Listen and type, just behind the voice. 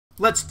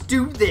Let's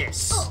do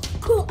this. Oh,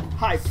 cool.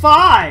 High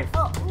five.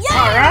 Oh, yeah.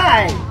 All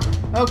right.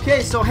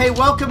 Okay, so hey,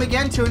 welcome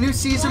again to a new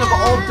season of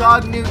Old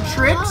Dog New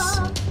Tricks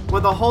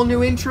with a whole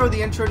new intro.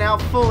 The intro now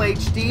full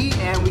HD,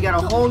 and we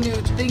got a whole new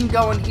thing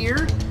going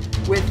here.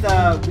 With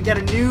we got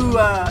a new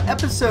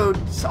episode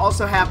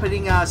also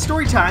happening.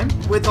 Story time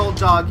with Old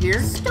Dog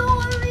here.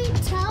 Story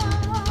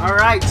time. All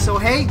right, so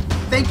hey,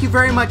 thank you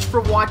very much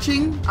for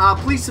watching.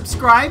 Please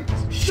subscribe,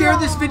 share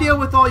this video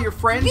with all your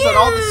friends on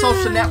all the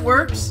social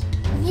networks.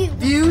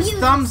 Views,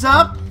 thumbs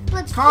up,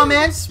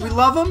 comments, we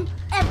love them.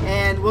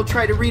 And we'll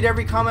try to read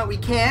every comment we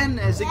can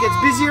as it gets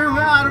busier.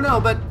 Well, I don't know,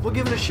 but we'll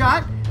give it a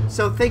shot.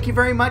 So thank you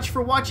very much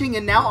for watching,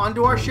 and now on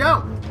to our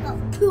show.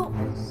 Of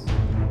course.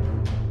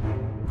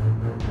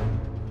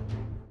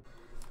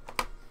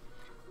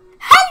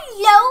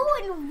 Hello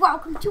and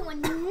welcome to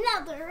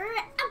another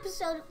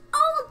episode of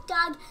Old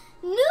Dog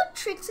New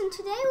Tricks, and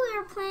today we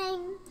are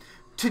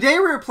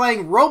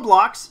playing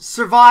Roblox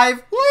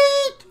Survive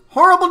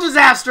Horrible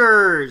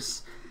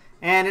Disasters.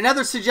 And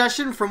another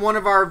suggestion from one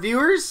of our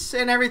viewers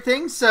and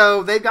everything,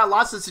 so they've got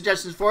lots of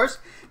suggestions for us.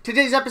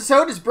 Today's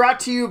episode is brought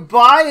to you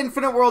by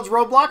Infinite Worlds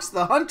Roblox,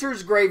 The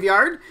Hunter's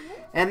Graveyard.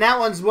 And that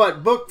one's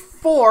what, book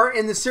 4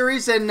 in the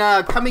series, and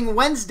coming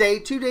Wednesday,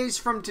 2 days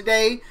from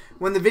today,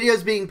 when the video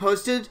is being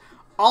posted,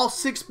 all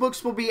 6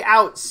 books will be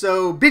out.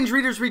 So binge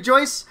readers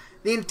rejoice,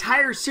 the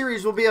entire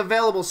series will be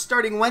available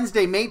starting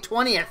Wednesday, May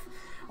 20th.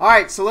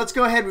 Alright, so let's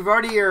go ahead, we've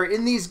already are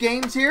in these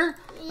games here.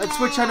 Let's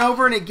switch on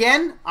over, and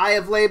again, I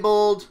have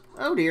labeled...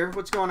 Oh dear,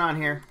 what's going on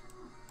here?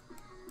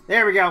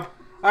 There we go.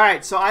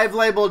 Alright, so I've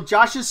labeled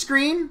Josh's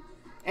screen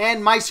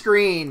and my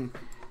screen.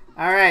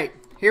 Alright,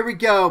 here we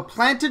go.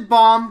 Planted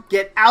bomb,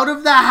 get out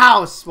of the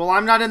house. Well,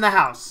 I'm not in the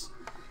house,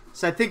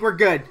 so I think we're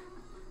good.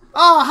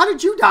 Oh, how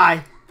did you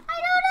die? I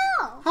don't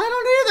know. I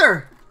don't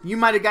either. You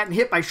might have gotten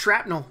hit by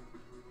shrapnel.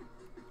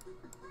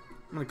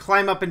 I'm going to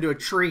climb up into a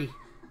tree.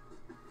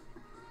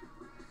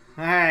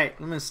 Alright,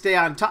 I'm going to stay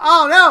on top.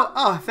 Oh no!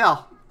 Oh, I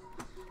fell.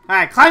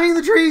 Alright, climbing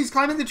the trees,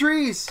 climbing the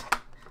trees.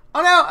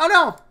 Oh no, oh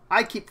no.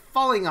 I keep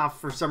falling off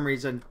for some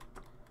reason.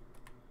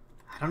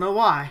 I don't know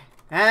why.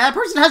 And that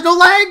person has no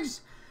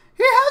legs.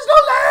 He has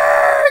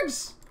no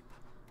legs.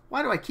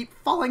 Why do I keep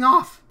falling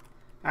off?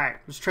 Alright,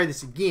 let's try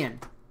this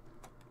again.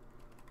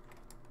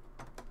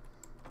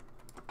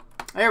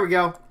 There we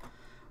go.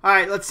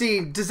 Alright, let's see.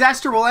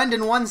 Disaster will end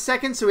in 1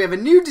 second, so we have a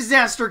new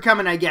disaster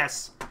coming, I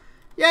guess.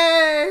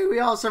 Yay! We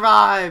all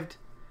survived.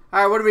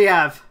 Alright, what do we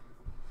have?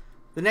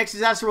 The next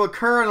disaster will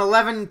occur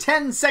in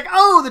 10 seconds.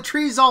 Oh, the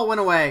trees all went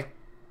away.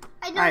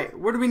 Alright,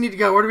 where do we need to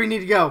go? Where do we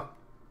need to go?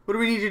 What do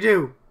we need to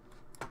do?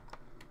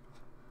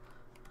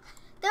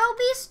 There will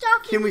be a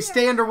stock. Can we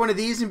stay under one of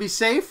these and be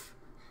safe?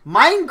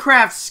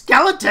 Minecraft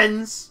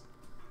skeletons?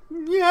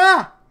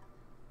 Yeah.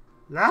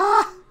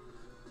 Ah.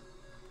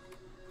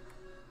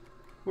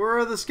 Where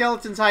are the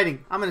skeletons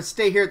hiding? I'm going to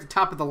stay here at the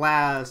top of the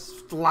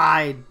last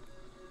slide.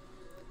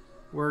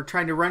 We're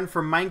trying to run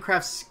from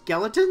Minecraft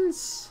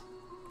skeletons?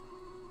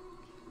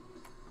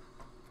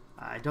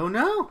 I don't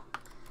know.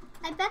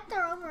 I bet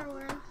they're over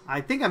where...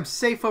 I think I'm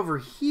safe over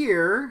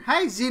here.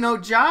 Hi,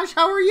 Xeno Josh.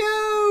 How are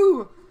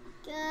you?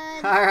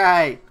 Good.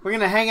 Alright. We're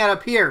going to hang out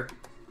up here.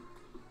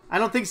 I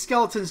don't think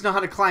skeletons know how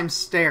to climb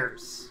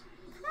stairs.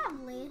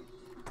 Probably.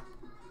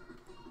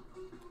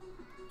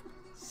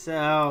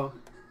 So...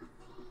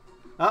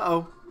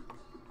 Uh-oh.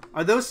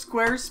 Are those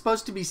squares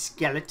supposed to be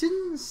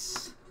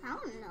skeletons? I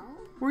don't know.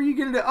 What are you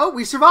going to do? Oh,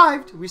 we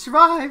survived. We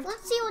survived.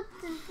 Let's see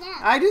what's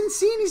next. I didn't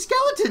see any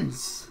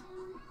skeletons.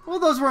 Well,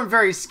 those weren't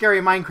very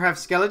scary Minecraft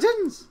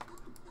skeletons.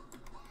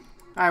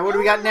 Alright, what do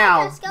we got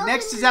now?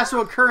 Next disaster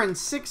will occur in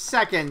 6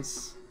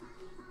 seconds.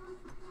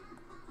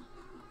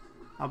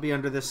 I'll be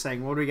under this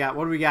thing. What do we got?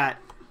 What do we got?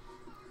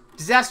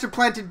 Disaster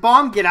planted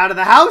bomb. Get out of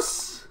the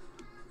house.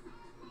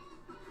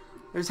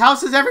 There's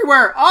houses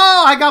everywhere.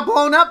 Oh, I got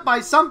blown up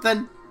by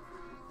something.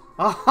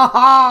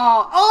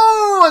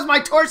 Oh, as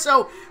my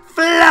torso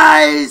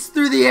flies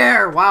through the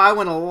air. Wow, I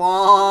went a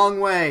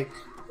long way.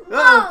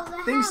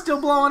 Oh, things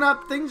still blowing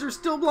up. Things are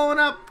still blowing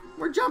up.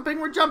 We're jumping.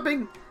 We're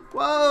jumping.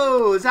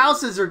 Whoa, his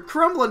houses are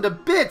crumbling to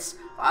bits.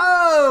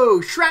 Oh,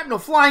 shrapnel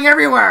flying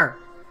everywhere.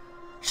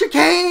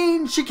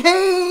 Chicane,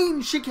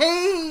 chicane,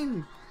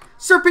 chicane.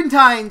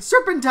 Serpentine,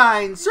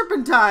 serpentine,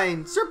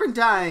 serpentine,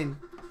 serpentine.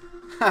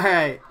 All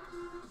right.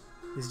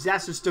 The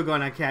disaster's still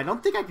going on. Okay, I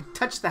don't think I can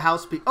touch the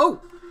house. Oh,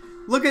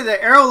 look at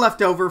the arrow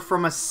left over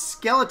from a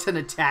skeleton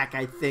attack,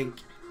 I think.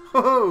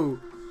 Oh,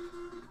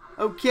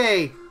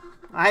 okay.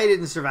 I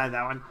didn't survive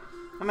that one.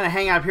 I'm going to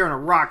hang out up here on a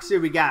rock. See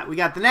what we got. We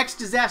got the next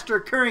disaster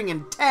occurring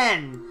in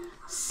 10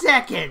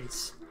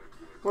 seconds.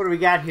 What do we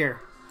got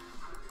here?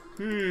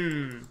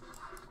 I'm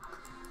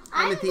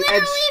at the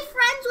literally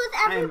friends with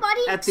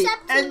everybody except me.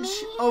 At the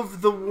edge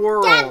of the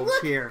world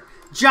here.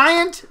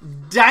 Giant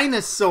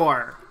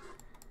dinosaur.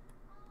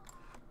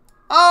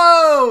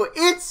 Oh,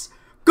 it's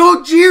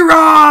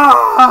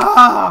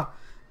Gojira!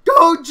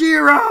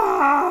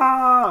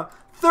 Gojira!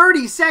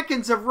 30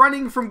 seconds of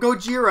running from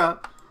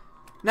Gojira.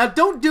 Now,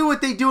 don't do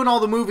what they do in all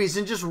the movies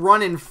and just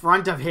run in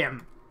front of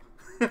him.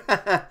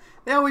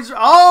 They always...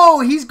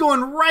 Oh, he's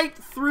going right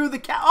through the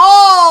cat.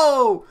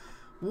 Oh!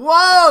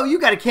 Whoa, you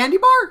got a candy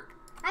bar?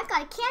 I've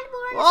got a candy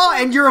bar. Oh,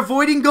 and you're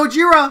avoiding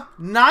Gojira.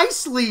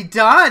 Nicely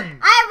done.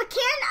 I've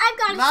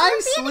got a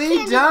Slurpee and a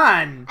candy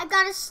done. bar. I've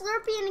got a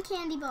Slurpee and a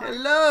candy bar.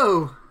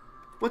 Hello.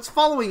 What's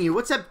following you?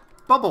 What's that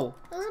bubble?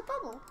 There's a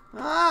bubble.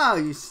 Oh,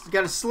 you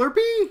got a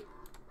Slurpee?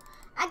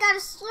 I got a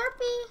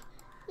Slurpee.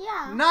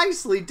 Yeah.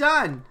 Nicely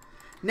done.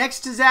 Next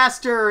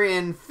disaster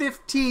in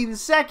 15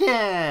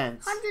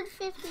 seconds.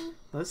 150.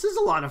 This is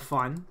a lot of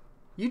fun.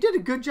 You did a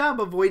good job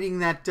avoiding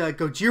that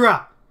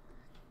Gojira.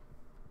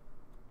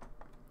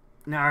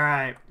 All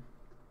right.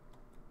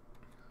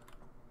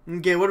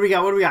 Okay, what do we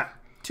got? What do we got?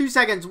 2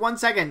 seconds, 1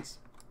 second.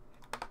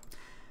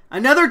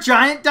 Another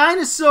giant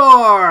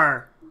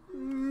dinosaur.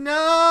 No!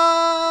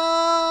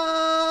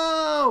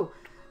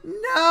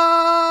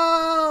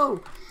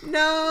 No!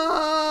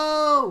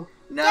 No!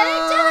 No! Get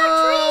into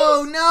the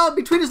trees! No!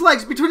 Between his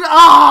legs. Between.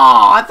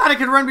 Oh! I thought I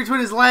could run between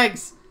his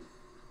legs.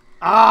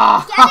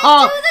 Oh! Get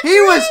into the He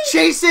was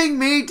trees! chasing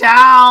me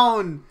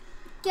down.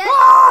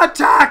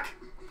 Attack!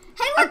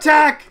 Hey, look!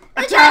 Attack!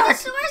 The Attack!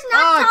 dinosaur's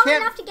not tall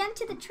enough to get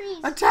into the trees.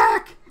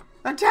 Attack!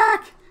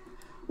 Attack!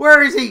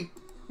 Where is he?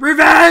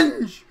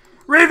 Revenge!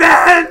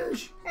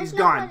 Revenge! There's He's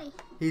gone. nobody.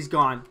 He's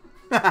gone.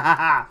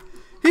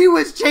 He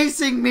was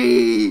chasing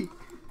me.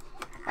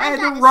 I had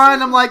got to a run.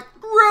 Slurpee. I'm like,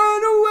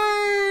 run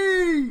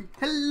away!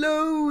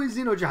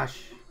 Hello,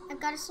 Josh. I've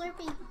got a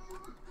Slurpee.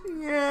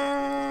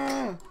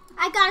 Yeah.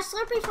 I got a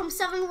Slurpee from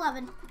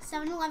 7-Eleven.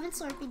 7-Eleven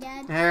Slurpee,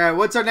 Dad. All right,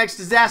 what's our next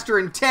disaster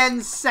in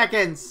 10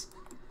 seconds?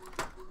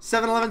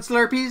 7-Eleven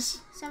Slurpees?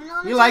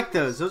 7-Eleven. You like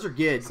those. Those are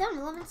good.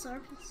 7-Eleven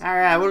Slurpees. All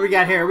right, what do we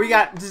got here? We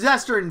got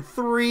disaster in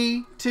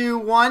 3, 2,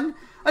 1.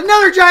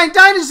 Another giant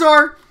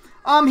dinosaur.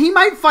 He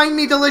might find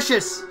me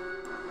delicious.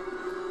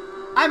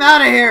 I'm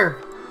out of here.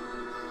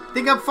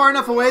 Think I'm far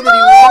enough away that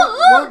he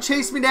won't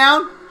chase me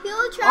down?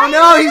 Oh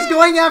no, he's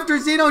going after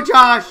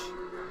Josh.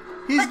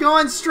 He's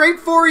going straight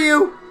for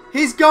you.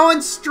 He's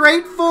going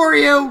straight for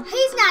you.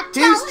 He's not.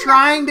 He's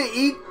trying to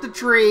eat the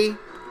tree.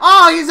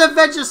 Oh, he's a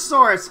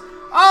Vegosaurus.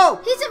 Oh,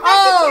 he's a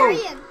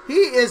vegetarian.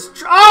 He is.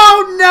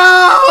 Oh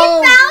no! He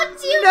found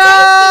you.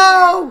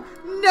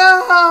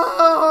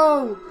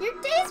 No! You're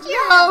tastier.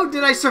 No!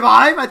 Did I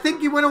survive? I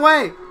think he went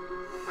away.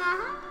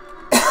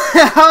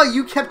 Oh,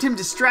 you kept him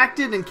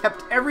distracted and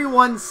kept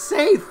everyone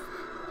safe.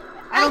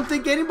 I don't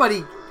think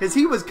anybody, because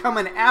he was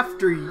coming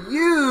after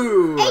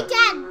you. Hey,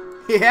 Dad.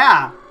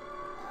 Yeah.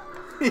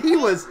 He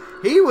was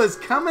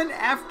coming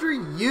after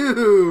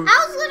you.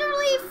 I was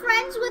literally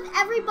friends with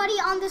everybody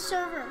on the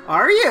server.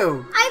 Are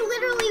you? I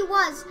literally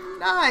was.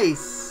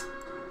 Nice.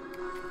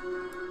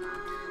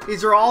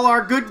 These are all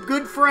our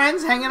good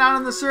friends hanging out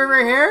on the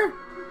server here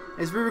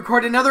as we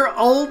record another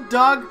Old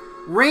Dog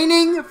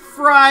Raining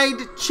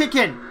Fried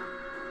Chicken.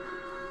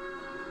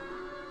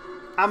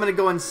 I'm going to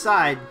go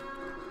inside.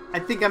 I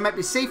think I might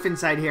be safe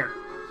inside here.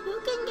 You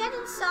can get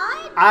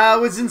inside? I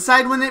was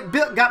inside when it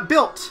got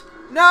built.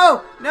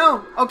 No.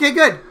 Okay,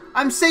 good.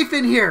 I'm safe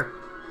in here.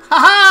 Ha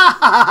ha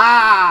ha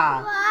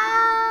ha.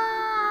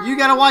 Wow. You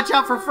got to watch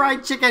out for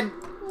fried chicken.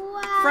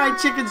 Wow. Fried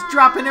chicken's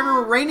dropping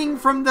everywhere, raining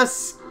from the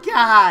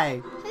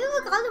sky. Hey,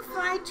 look, all the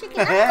fried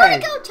chicken. Hey. I'm going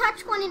to go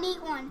touch one and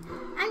eat one.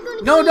 I'm going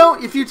to No,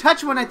 don't. If you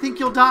touch one, I think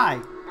you'll die.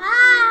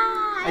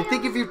 I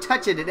think if you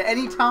touch it at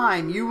any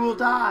time, you will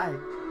die.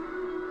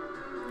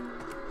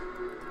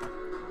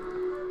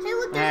 Hey,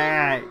 look.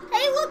 Alright.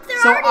 Hey, look, they're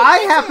So already I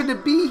bitten. happen to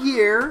be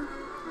here.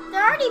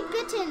 They're already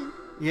bitten.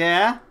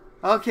 Yeah?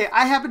 Okay,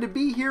 I happen to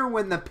be here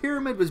when the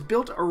pyramid was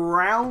built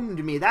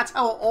around me. That's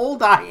how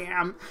old I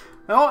am.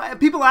 Oh,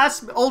 people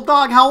ask, old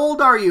dog, how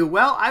old are you?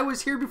 Well, I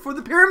was here before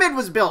the pyramid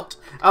was built,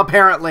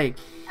 apparently.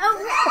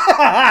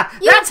 Oh,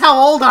 That's how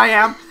old I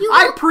am.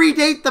 I won't-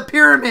 predate the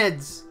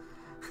pyramids.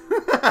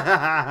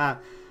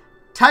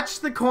 Touch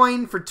the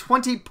coin for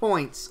 20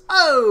 points.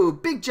 Oh,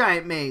 big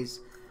giant maze.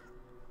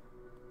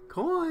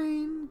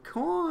 Coin.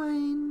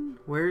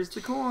 Where's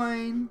the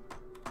coin?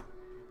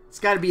 It's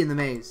got to be in the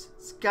maze.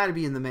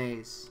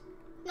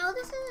 no,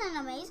 this isn't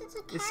a maze. It's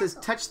a castle. It says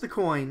touch the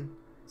coin.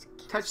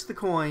 Touch the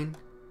coin.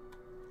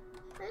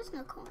 There's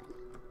no coin.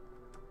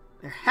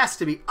 There has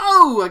to be.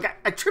 Oh,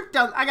 I tripped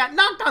down. I got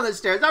knocked down the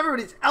stairs.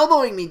 Everybody's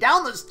elbowing me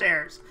down the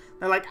stairs.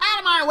 They're like, out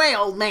of my way,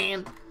 old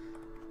man.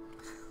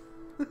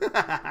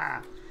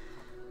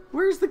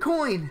 Where's the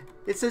coin?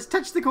 It says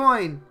touch the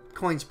coin.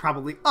 Coin's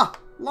probably,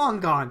 long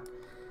gone.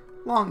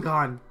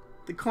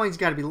 The coin's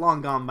got to be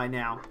long gone by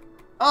now.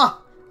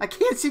 I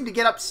can't seem to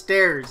get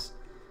upstairs.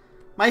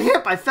 My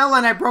hip. I fell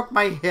and I broke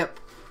my hip.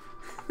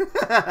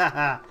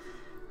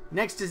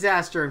 Next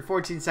disaster in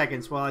 14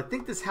 seconds. Well, I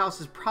think this house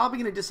is probably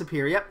going to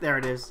disappear. Yep, there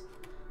it is.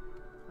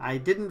 I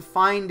didn't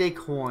find a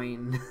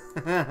coin.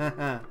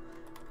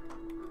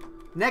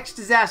 Next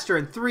disaster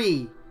in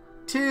 3,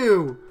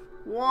 2,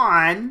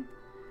 1.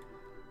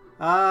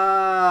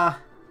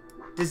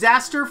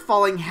 Disaster,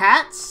 falling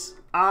hats.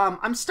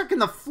 I'm stuck in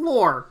the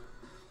floor.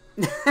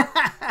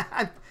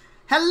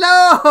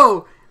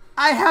 Hello!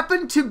 I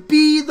happen to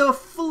be the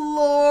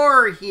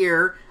floor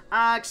here.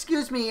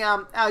 Excuse me,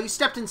 you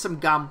stepped in some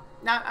gum.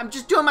 I'm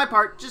just doing my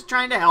part. Just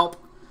trying to help.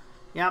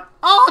 Yep.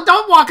 Oh,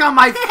 don't walk on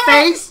my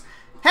face.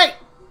 Hey.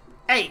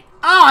 Hey.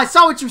 Oh, I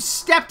saw what you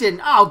stepped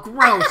in. Oh,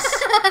 gross.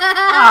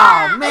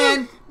 Oh,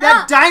 man.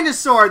 That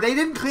dinosaur. They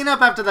didn't clean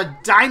up after the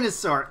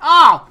dinosaur.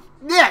 Oh,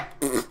 yeah.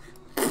 Good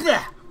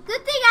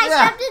thing I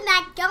stepped in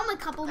that gum a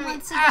couple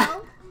months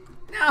ago.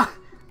 No,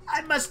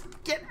 I must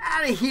get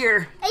out of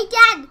here. Hey,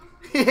 Dad.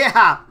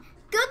 Yeah.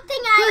 Good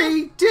thing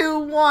 3, 2,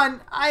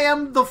 1. I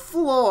am the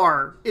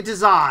floor. It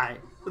is I,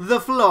 the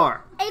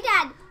floor. Hey,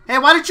 Dad. Hey,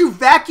 why don't you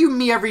vacuum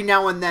me every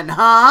now and then,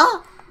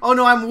 huh? Oh,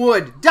 no, I'm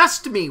wood.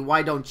 Dust me,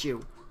 why don't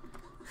you?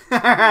 All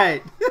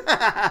right.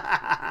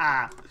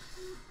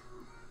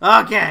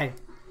 Okay.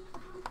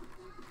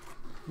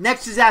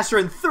 Next disaster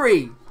in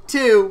 3,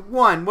 2,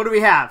 1. What do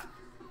we have?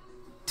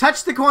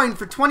 Touch the coin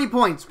for 20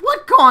 points.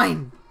 What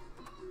coin?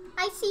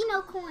 I see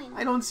no coin.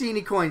 I don't see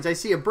any coins. I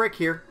see a brick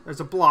here. There's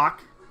a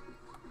block.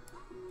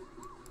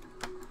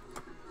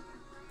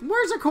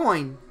 Where's a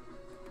coin?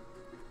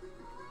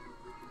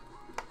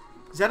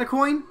 Is that a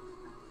coin?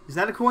 Is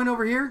that a coin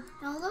over here?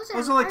 No, those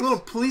are like little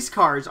police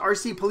cars.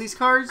 RC police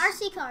cars?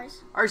 RC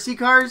cars. RC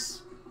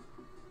cars?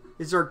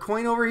 Is there a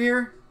coin over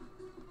here?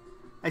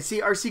 I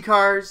see RC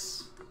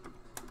cars.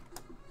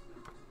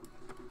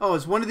 Oh,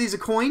 is one of these a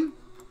coin?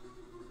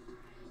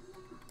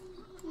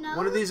 No.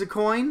 One of these a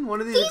coin?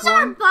 One of these These a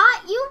coin?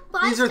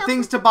 These are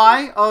things to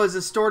buy? Oh, is it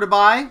a store to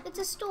buy? It's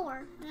a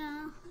store.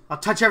 Yeah. I'll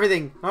touch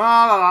everything.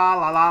 La la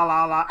la la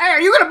la la. Hey,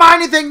 are you gonna buy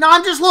anything? No,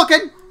 I'm just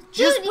looking.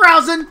 Just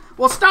browsing.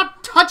 Well,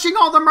 stop touching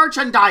all the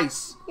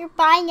merchandise. You're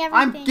buying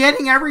everything. I'm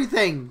getting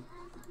everything.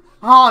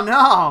 Oh,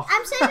 no.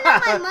 I'm saving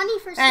up my money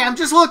for stuff. Hey, I'm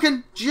just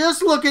looking.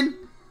 Just looking.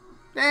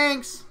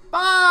 Thanks.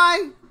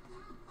 Bye.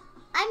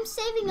 I'm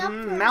saving up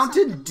for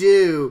Mountain something.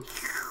 Dew.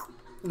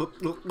 Look,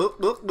 look, look,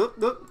 look, look,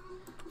 look.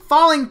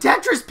 Falling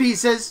Tetris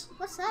pieces.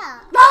 What's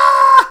that?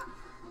 Ah!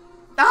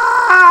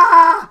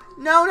 Ah!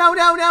 No, no,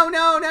 no, no,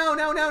 no, no,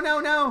 no, no, no,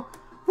 no.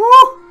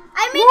 Woo!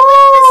 I'm in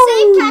with the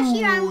safe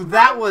cashier.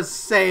 That was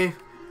safe.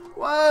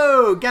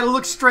 Whoa! Gotta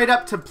look straight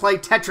up to play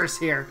Tetris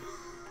here.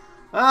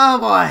 Oh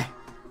boy.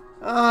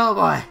 Oh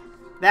boy.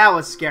 That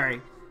was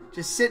scary.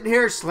 Just sitting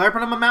here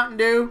slurping on my Mountain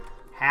Dew,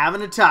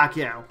 having a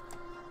taco.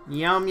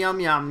 Yum, yum,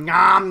 yum.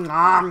 Nom,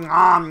 nom,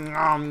 nom,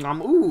 nom,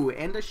 nom. Ooh,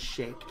 and a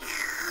shake.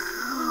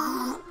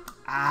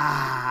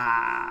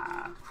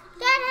 Ah.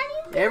 Dad,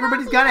 how do you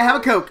Everybody's gotta have a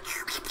Coke.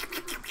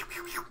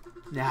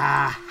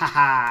 Ah, ha,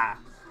 ha.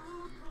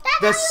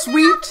 The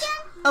sweet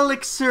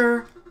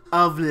elixir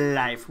of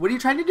life. What are you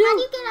trying to do? How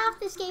do you get off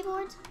the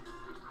skateboard?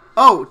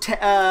 Oh,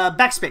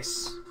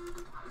 backspace.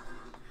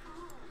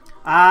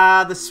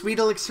 Ah, the sweet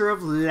elixir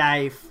of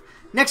life.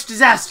 Next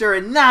disaster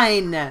in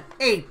 9,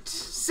 8,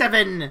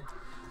 7.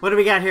 What do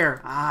we got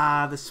here?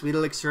 Ah, the sweet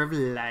elixir of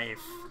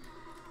life.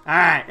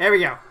 Alright, there we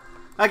go.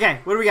 Okay,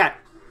 what do we got?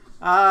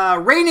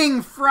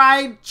 Raining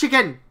fried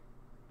chicken.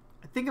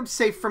 I think I'm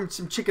safe from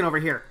some chicken over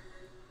here.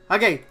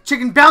 Okay,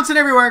 chicken bouncing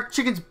everywhere.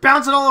 Chicken's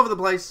bouncing all over the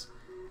place.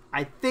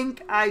 I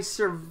think I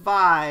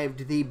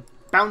survived the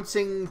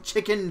bouncing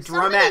chicken drumettes.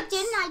 Somebody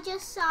didn't. I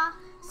just saw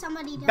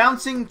somebody did.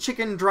 Bouncing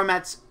chicken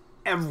drumettes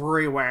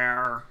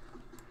everywhere.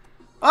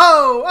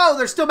 Oh, oh,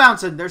 they're still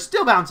bouncing. They're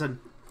still bouncing.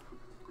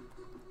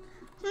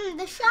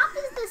 The shop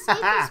is the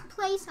safest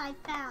place I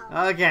found.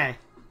 Okay.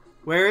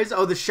 Where is...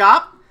 Oh, the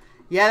shop?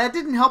 Yeah, that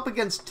didn't help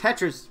against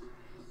Tetris.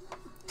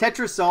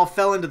 Tetris all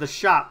fell into the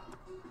shop.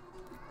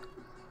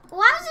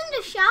 Well, I was in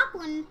the shop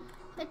when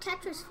the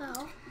Tetris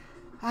fell.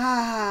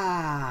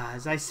 Ah,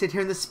 as I sit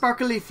here in the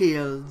sparkly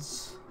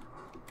fields.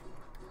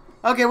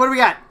 Okay, what do we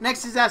got?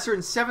 Next disaster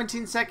in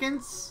 17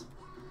 seconds.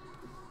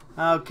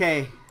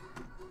 Okay.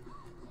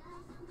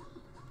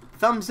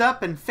 Thumbs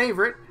up and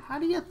favorite. How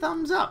do you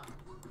thumbs up?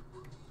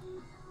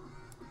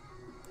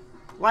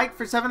 Like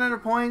for 700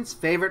 points.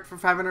 Favorite for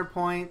 500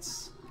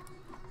 points.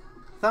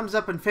 Thumbs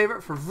up and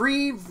favorite for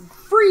free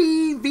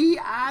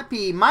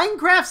VIP.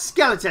 Minecraft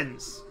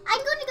skeletons. I'm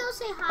going to go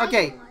say hi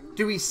Okay, to one.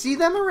 do we see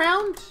them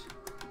around?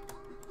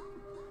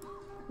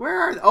 Where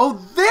are they?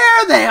 Oh,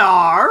 there they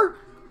are!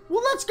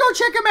 Well, let's go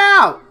check them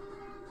out.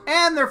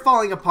 And they're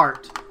falling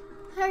apart.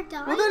 They're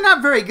dying? Well, they're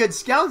not very good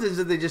skeletons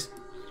if they just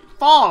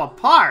fall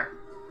apart.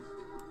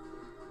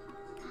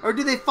 Or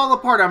do they fall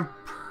apart on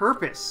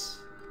purpose?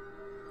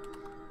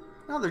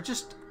 No, they're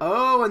just...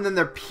 Oh, and then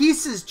their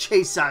pieces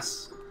chase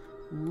us.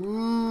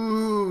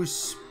 Ooh,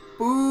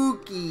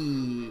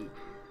 spooky.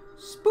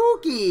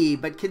 Spooky.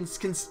 But can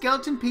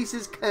skeleton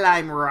pieces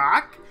climb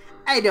rock?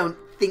 I don't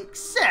think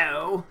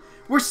so.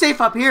 We're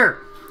safe up here.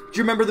 Do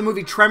you remember the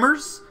movie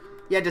Tremors?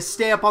 You had to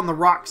stay up on the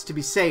rocks to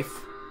be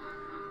safe.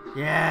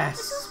 Yes.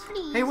 This is pretty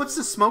easy. Hey, what's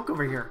the smoke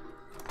over here?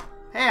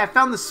 Hey, I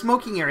found the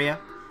smoking area.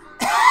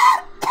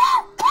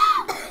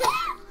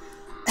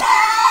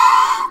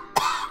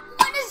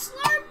 What is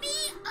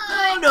Slurpee?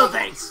 Oh, no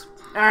thanks.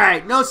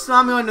 Alright,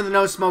 I'm going to the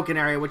no smoking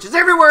area, which is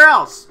everywhere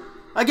else.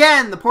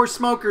 Again, the poor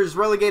smokers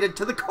relegated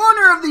to the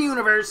corner of the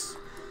universe.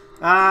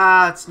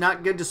 Ah, it's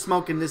not good to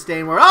smoke in this day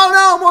and world. Oh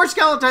no, more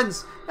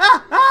skeletons!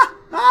 Ah, ah,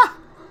 ah!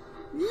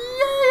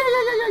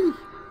 Yay!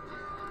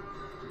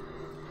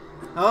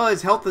 Oh,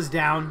 his health is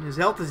down. His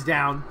health is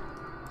down.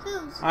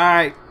 Whose?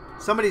 Alright.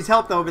 Somebody's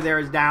health over there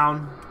is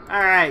down.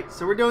 Alright,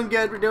 so we're doing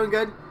good. We're doing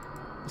good.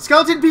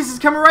 Skeleton pieces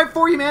coming right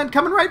for you, man.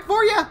 Coming right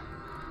for you.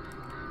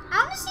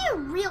 I want to see a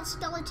real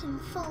skeleton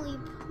fully.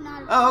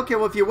 Not Oh, okay.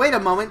 Well, if you wait a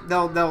moment,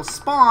 they'll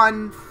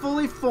spawn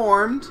fully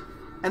formed,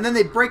 and then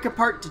they break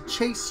apart to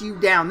chase you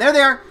down. There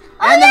they are.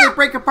 And then they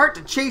break apart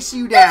to chase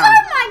you down. Those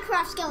are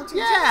Minecraft skeletons.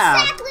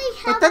 Yeah. Exactly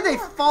how but then they they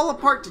look. fall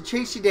apart to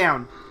chase you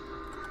down.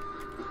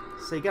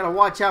 So you gotta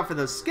watch out for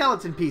those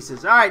skeleton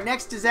pieces. Alright,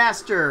 next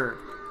disaster.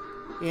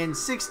 In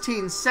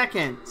 16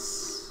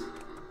 seconds.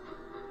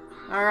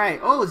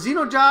 Alright. Oh,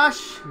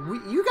 Josh,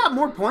 you got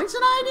more points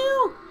than I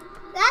do?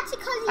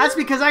 That's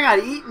because I got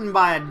eaten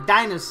by a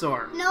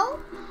dinosaur. No?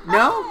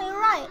 No? Oh, you're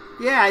right.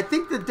 Yeah, I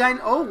think the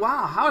oh,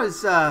 wow. How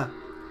is,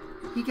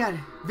 he got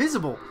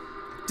visible.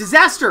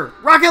 Disaster!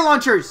 Rocket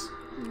launchers!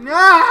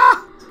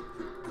 Ah!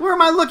 Where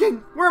am I looking?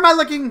 Where am I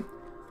looking?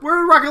 Where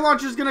are rocket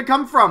launchers gonna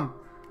come from?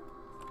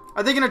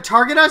 Are they gonna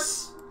target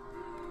us?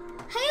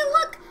 Hey,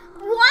 look!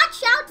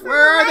 Watch out for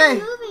Where the are red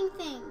they? moving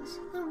things.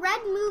 The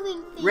red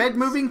moving things. Red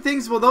moving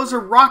things? Well, those are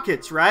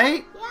rockets,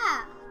 right?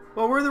 Yeah.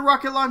 Well, where are the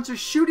rocket launchers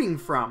shooting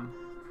from?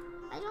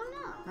 I don't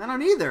know. I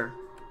don't either.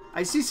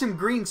 I see some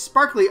green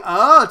sparkly.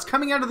 Oh, it's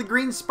coming out of the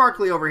green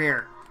sparkly over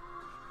here.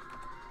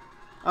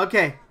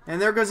 Okay,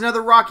 and there goes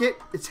another rocket.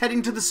 It's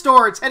heading to the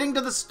store. It's heading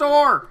to the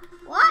store.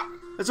 What?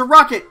 There's a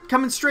rocket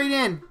coming straight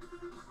in.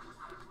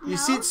 You No.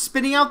 see it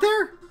spinning out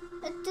there?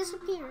 It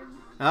disappeared.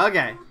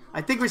 Okay.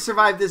 I think we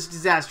survived this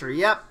disaster.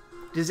 Yep.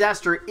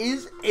 Disaster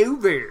is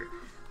over.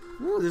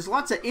 Ooh, there's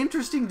lots of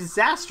interesting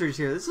disasters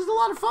here. This is a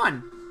lot of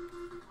fun.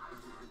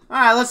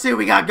 Alright, let's see what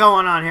we got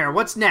going on here.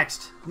 What's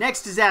next?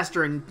 Next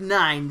disaster in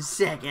 9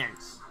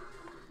 seconds.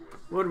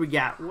 What do we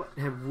got? What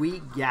have we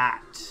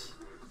got?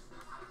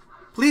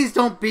 Please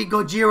don't be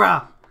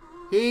Gojira.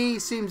 He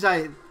seems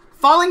like...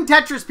 Falling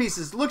Tetris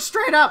pieces. Look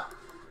straight up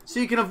so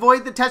you can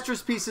avoid the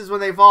Tetris pieces when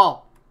they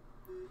fall.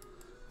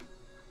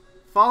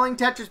 Falling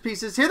Tetris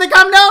pieces. Here they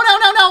come. No, no,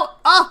 no, no.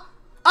 Ah,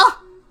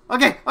 ah.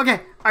 Okay,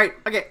 okay. All right,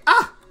 okay.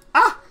 Ah,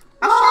 ah,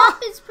 ah.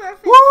 Shop is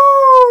perfect.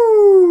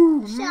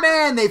 Woo! Shop.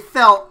 Man, they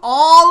fell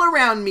all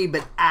around me,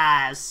 but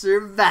I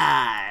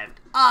survived.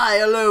 I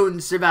alone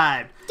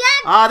survived.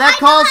 Dad, that I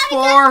calls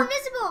know how to for get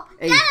invisible.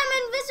 a- Dad,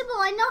 I'm invisible.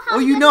 I know how Oh,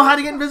 to you get know how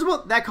to get invisible.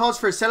 invisible? That calls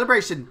for a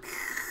celebration.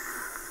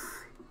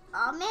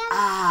 Oh, man.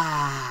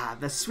 Ah,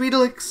 the sweet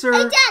elixir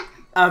Hey, Dad.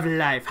 of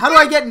life. How do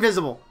I get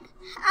invisible?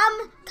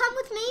 Come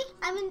with me.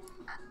 I'm in...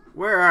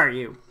 Where are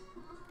you?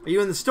 Are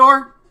you in the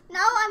store? No,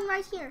 I'm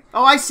right here.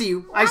 Oh, I see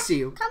you. I see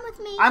you. Come with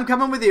me. I'm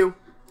coming with you.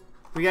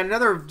 We got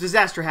another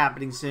disaster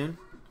happening soon.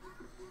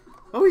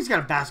 Oh, he's got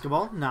a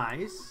basketball.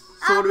 Nice.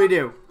 So what do we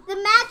do? The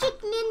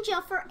Magic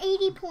Ninja for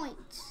 80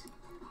 points.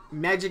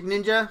 Magic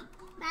Ninja?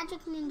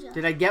 Magic Ninja.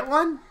 Did I get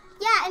one?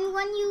 Yeah, and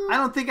when you... I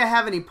don't think I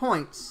have any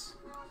points.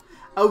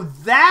 Oh,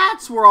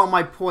 that's where all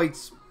my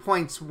points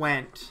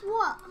went.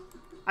 What?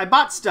 I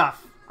bought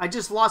stuff. I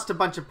just lost a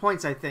bunch of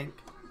points, I think.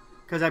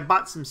 Because I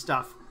bought some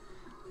stuff.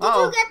 Did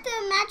you get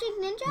the Magic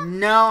Ninja?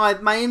 No,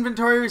 my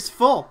inventory is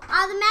full. The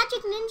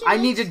Magic Ninja... I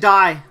need to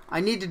die. I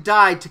need to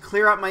die to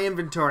clear out my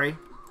inventory.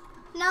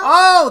 No.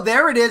 Oh,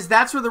 there it is.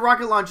 That's where the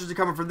rocket launchers are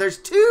coming from. There's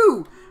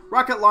 2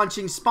 rocket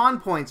launching spawn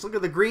points. Look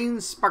at the green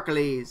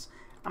sparklies.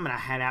 I'm going to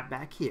head out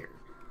back here.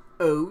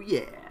 Oh,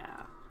 yeah.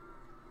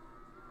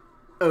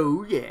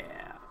 Oh,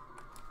 yeah.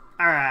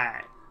 All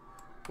right.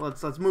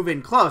 Let's move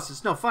in close.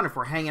 It's no fun if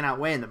we're hanging out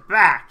way in the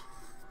back.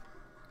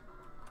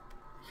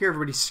 Hear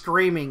everybody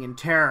screaming in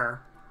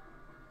terror.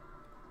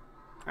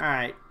 All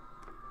right.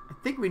 I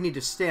think we need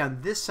to stay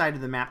on this side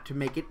of the map to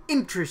make it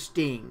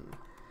interesting.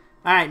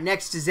 All right,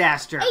 next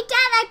disaster. Hey, Dad,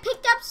 I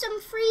picked up some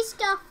free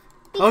stuff.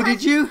 Oh,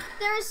 did you?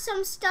 There's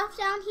some stuff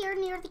down here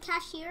near the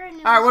cashier. And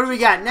All right, what do we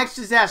got? Next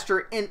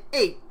disaster in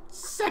 8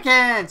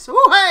 seconds.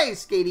 Oh, hey,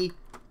 Skatey.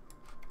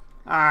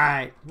 All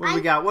right, what do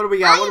we got? What do we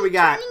got? What do we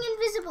got? I'm turning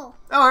invisible.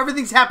 Oh,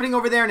 everything's happening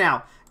over there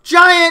now.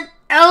 Giant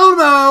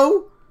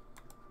Elmo.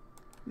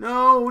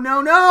 No,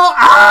 no, no.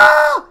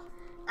 Ah!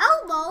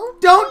 Elbow?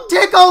 Don't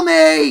tickle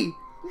me.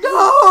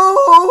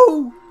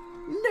 No.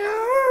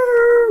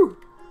 No.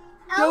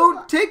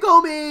 Don't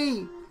tickle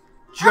me.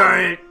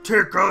 Giant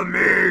tickle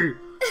me.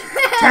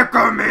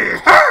 Tickle me.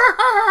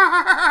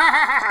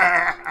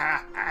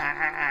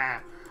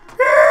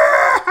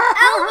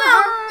 Elbow,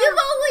 you've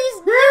always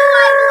been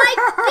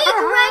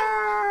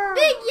my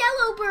big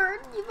yellow bird.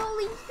 You've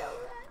always done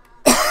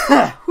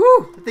that.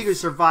 Whew, I think we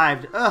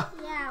survived. Ugh.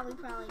 Yeah, we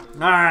probably did.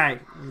 All right,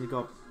 let me go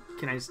up.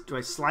 Do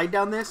I slide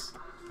down this?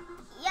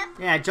 Yep.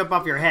 Yeah, jump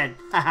off your head.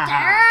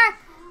 Slide.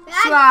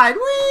 Slide.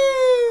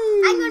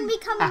 Whee! I'm going to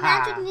become a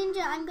magic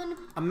ninja. I'm going to...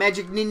 A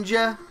magic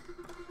ninja?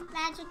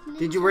 Magic ninja.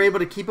 Did you were able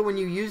to keep it when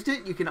you used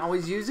it? You can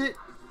always use it?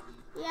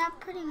 Yeah,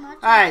 pretty much.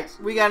 Alright,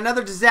 we got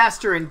another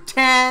disaster in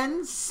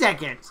 10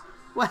 seconds.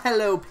 Well,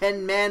 hello,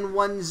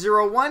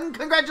 Penman101.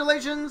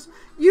 Congratulations.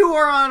 You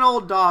are on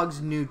Old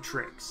Dog's New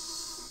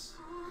Tricks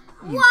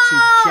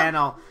YouTube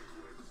channel.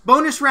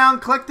 Bonus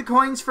round, collect the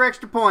coins for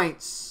extra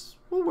points.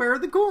 Well, where are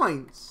the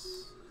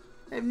coins?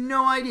 I have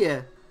no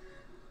idea.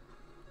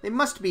 They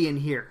must be in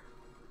here.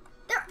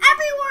 They're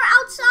everywhere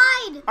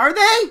outside. Are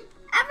they?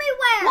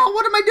 Everywhere. Well,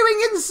 what am I doing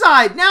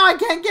inside? Now I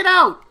can't get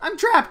out. I'm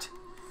trapped.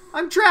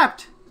 I'm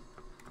trapped.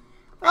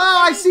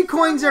 Oh, I see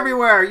coins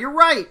everywhere. You're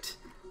right.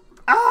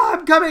 Ah,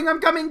 I'm coming,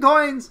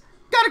 coins.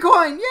 Got a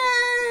coin.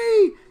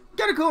 Yay!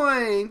 Got a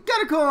coin.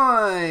 Got a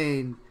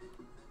coin.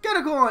 Got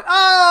a coin.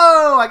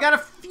 Oh, I got a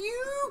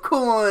few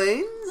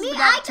coins. Me,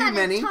 Not I too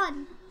many. a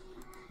ton.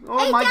 Oh,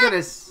 hey, my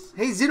goodness.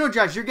 Hey,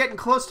 Xenojosh, you're getting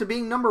close to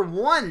being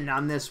 #1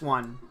 on this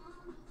one.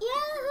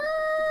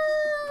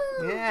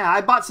 Yahoo! Yeah,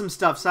 I bought some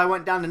stuff, so I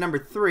went down to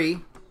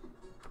 #3.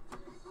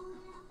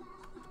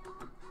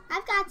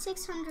 I've got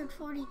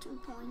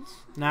 642 points.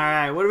 All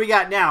right, what do we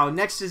got now?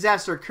 Next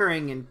disaster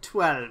occurring in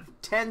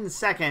 10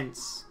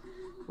 seconds.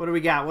 What do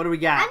we got? What do we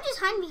got? I'm just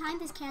hiding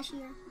behind this cashier.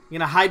 You're going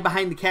to hide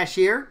behind the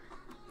cashier?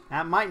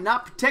 That might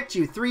not protect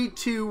you. 3,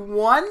 2,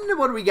 1.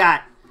 What do we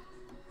got?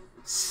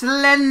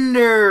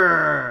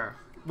 Slender.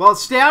 Well,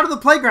 stay out of the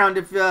playground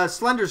if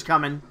Slender's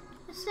coming.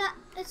 It's not.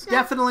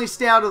 Definitely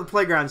stay out of the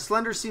playground.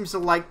 Slender seems to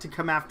like to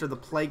come after the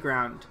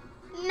playground.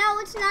 No,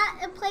 it's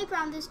not a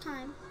playground this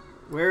time.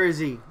 Where is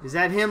he? Is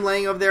that him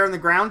laying over there on the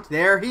ground?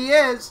 There he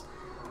is.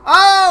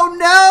 Oh,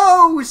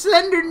 no!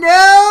 Slender,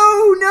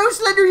 no! No,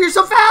 Slender, you're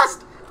so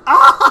fast!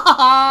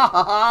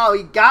 Oh,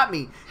 he got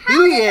me.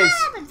 He is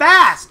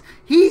fast.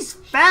 He's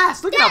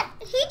fast. Look at how...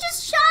 He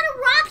just shot a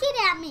rocket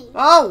at me.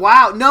 Oh,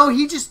 wow. No,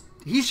 he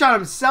shot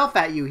himself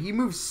at you. He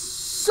moves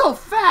so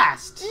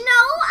fast. No,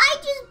 I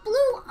just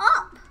blew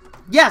up.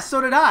 Yes,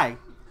 so did I.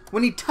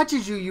 When he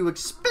touches you, you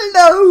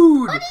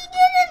explode. But he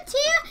didn't.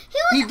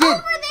 He was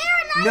over there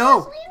and I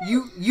was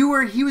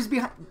leaving. He was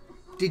behind.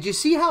 Did you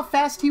see how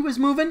fast he was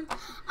moving?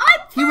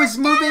 He was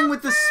moving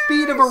with the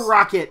speed of a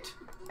rocket.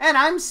 And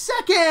I'm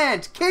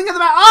second. King of the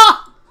mountain.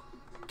 Ah!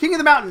 King of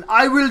the mountain.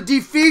 I will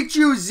defeat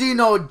you,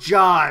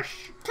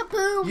 Xenojosh.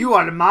 Kaboom. You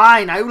are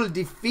mine. I will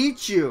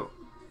defeat you.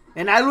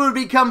 And I will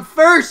become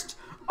first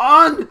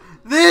on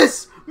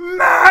this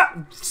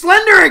map.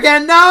 Slender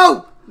again.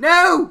 No.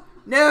 No.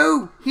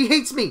 No. He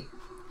hates me.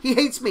 He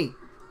hates me.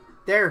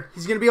 There.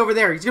 He's going to be over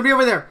there. He's going to be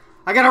over there.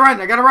 I got to run.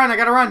 I got to run. I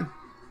got to run.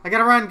 I got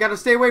to run. Got to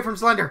stay away from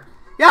Slender.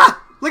 Yeah.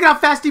 Look at how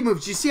fast he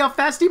moves. Do you see how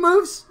fast he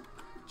moves?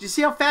 Do you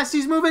see how fast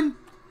he's moving?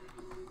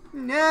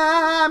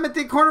 Nah, I'm at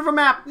the corner of a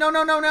map. No,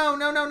 no, no, no,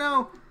 no,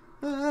 no,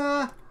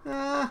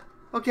 no.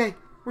 Okay.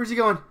 Where's he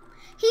going?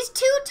 He's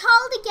too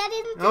tall to get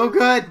in. Oh,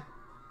 good.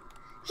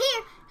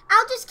 Here,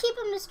 I'll just keep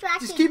him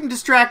distracted. Just keep him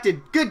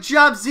distracted. Good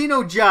job,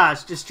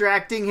 Xenojosh,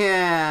 distracting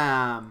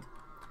him.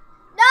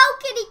 No,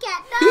 kitty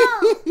cat, no.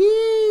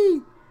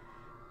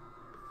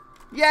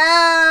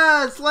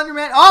 Yeah,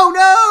 Slenderman. Oh,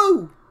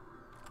 no.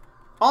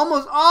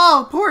 Almost.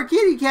 Oh, poor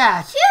kitty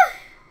cat. Phew.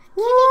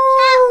 Kitty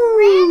cat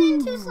ran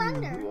into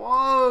Slender.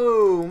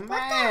 Whoa,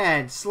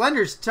 man.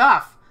 Slender's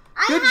tough.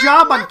 Good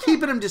job on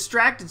keeping him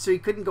distracted so he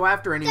couldn't go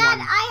after anyone. Dad,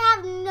 I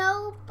have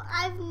no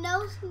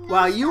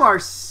Well, you are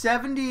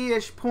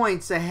 70-ish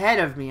points ahead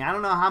of me. I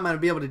don't know how I'm going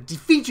to be able to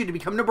defeat you to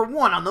become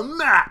 #1 on the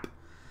map.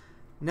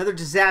 Another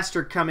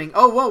disaster coming.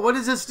 Oh, whoa, what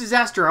is this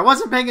disaster? I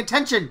wasn't paying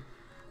attention.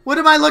 What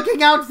am I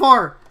looking out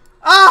for?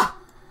 Ah!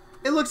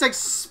 It looks like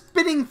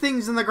spitting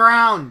things in the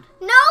ground.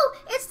 No,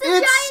 it's the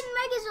giant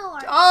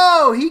Megazord.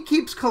 Oh, he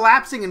keeps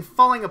collapsing and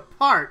falling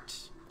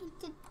apart.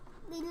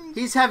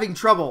 He's having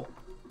trouble.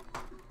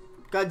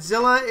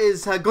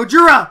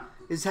 Gojira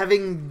is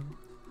having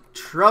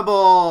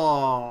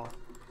trouble.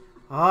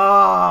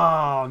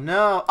 Oh,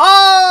 no.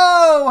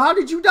 Oh, how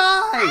did you die?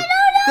 I don't know.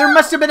 There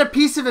must have been a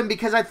piece of him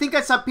because I think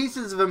I saw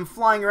pieces of him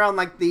flying around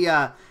like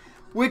the,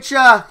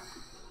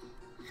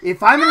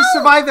 if I'm going to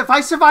survive, if I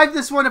survive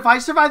this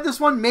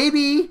one,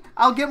 maybe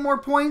I'll get more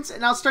points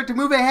and I'll start to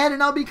move ahead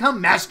and I'll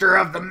become master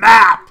of the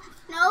map.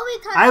 No,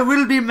 because I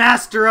will be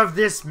master of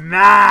this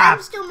map.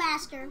 I'm still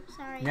master.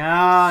 Sorry.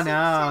 No.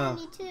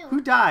 672.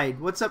 Who died?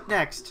 What's up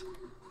next?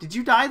 Did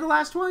you die the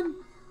last one?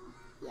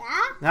 Yeah.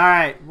 All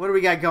right. What do we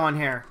got going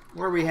here?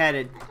 Where are we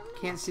headed?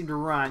 Can't seem to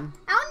run.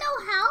 I don't know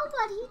how,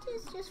 but he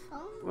just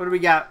phoned. What do we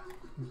got?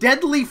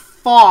 Deadly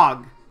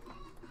fog.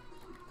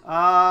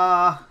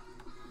 Oh!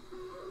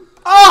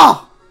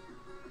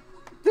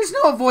 There's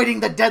no avoiding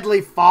the deadly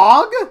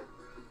fog.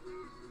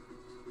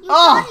 You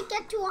gotta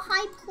get to a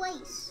high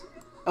place.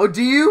 Oh,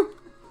 do you?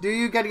 Do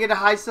you gotta get a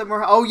high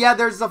somewhere? Oh, yeah,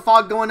 there's the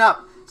fog going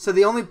up. So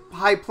the only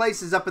high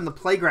place is up in the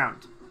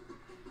playground.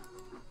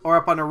 Or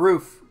up on a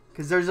roof.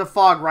 Because there's a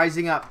fog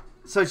rising up.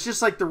 So it's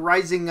just like the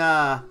rising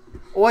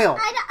oil.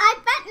 I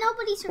bet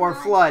nobody survived.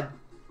 Or flood.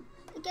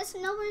 I guess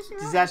nobody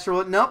survived.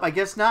 Disaster. Nope, I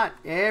guess not.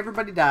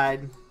 Everybody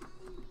died.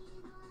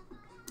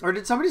 Or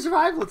did somebody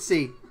survive? Let's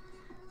see.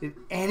 Did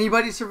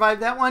anybody survive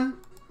that one?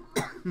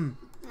 No.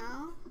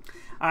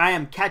 I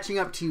am catching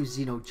up to you,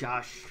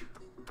 Xenojosh.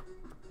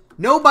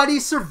 Nobody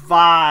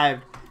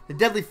survived. The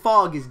deadly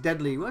fog is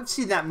deadly. Let's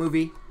see that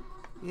movie.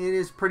 It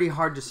is pretty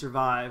hard to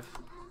survive.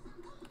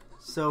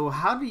 So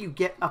how do you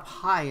get up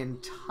high in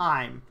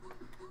time?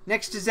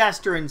 Next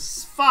disaster in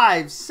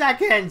 5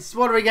 seconds.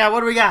 What do we got? What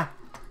do we got?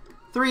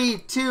 3,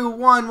 2,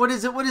 1. What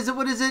is it? What is it?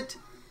 What is it?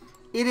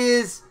 It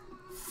is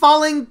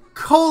falling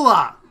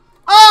cola.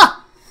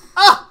 Ah!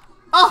 Ah!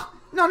 Oh!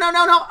 No, no,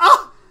 no, no!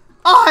 Oh!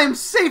 Oh, I'm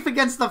safe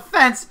against the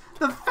fence!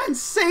 The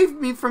fence saved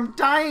me from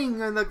dying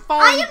in the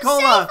falling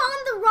cola. I am safe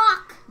on the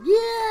rock.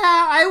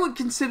 Yeah, I would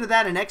consider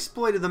that an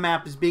exploit of the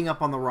map, is being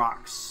up on the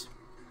rocks.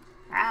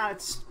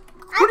 It's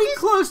pretty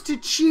close to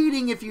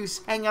cheating if you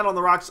hang out on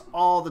the rocks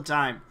all the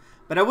time.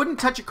 But I wouldn't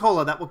touch a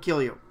cola, that will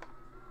kill you.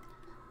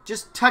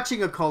 Just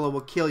touching a cola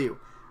will kill you.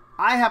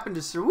 I happen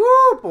to...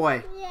 Woo,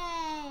 boy.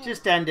 Yay.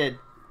 Just ended.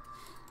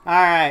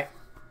 Alright.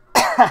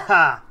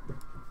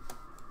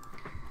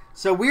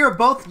 So we are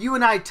both, you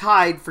and I,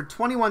 tied for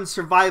 21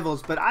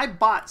 survivals, but I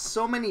bought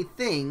so many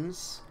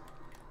things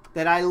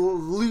that I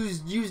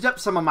used up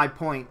some of my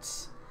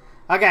points.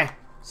 Okay,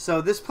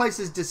 so this place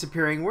is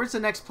disappearing. Where's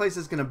the next place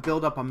that's going to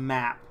build up a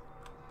map?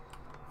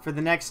 For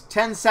the next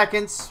 10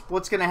 seconds,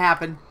 what's going to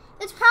happen?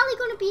 It's probably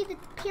going to be the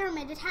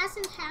pyramid. It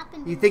hasn't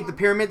happened. You think the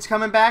pyramid's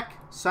coming back?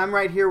 So I'm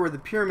right here where the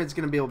pyramid's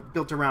going to be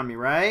built around me,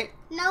 right?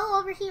 No,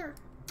 over here.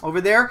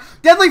 Over there?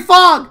 Deadly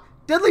fog!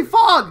 Deadly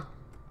fog!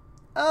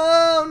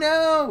 Oh,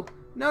 no.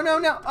 No, no,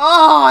 no.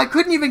 Oh, I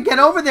couldn't even get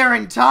over there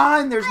in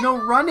time. There's no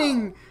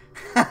running.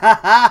 There's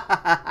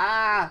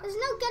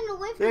no getting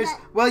away from that.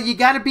 Well, you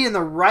got to be in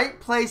the right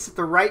place at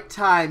the right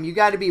time. You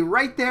got to be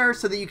right there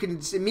so that you can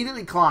just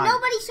immediately climb.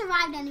 Nobody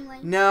survived anyway.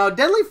 No,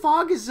 deadly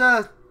fog is,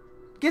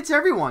 gets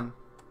everyone.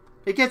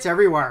 It gets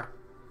everywhere.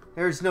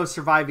 There's no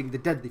surviving the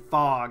deadly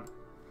fog.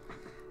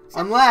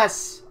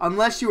 Unless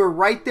you were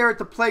right there at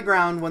the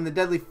playground when the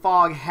deadly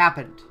fog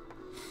happened.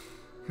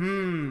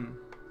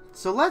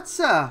 So let's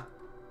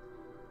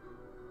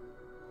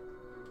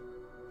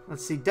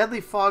see, deadly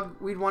fog,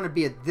 we'd want to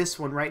be at this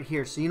one right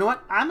here. So you know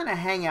what? I'm going to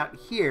hang out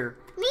here.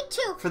 Me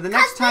too. For the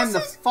next time the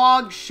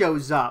fog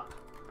shows up.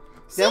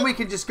 See? Then we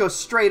can just go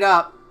straight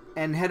up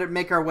and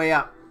make our way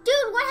up. Dude,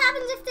 what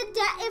happens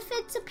if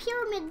it's a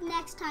pyramid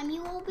next time?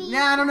 You will be...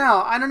 Nah, I don't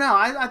know.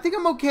 I think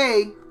I'm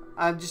okay.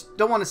 I just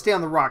don't want to stay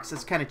on the rocks.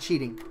 That's kind of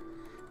cheating.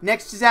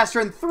 Next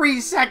disaster in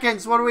 3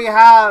 seconds. What do we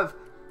have?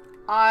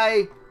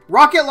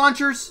 Rocket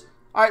launchers.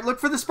 All right, look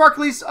for the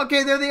sparklies.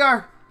 Okay, there they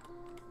are.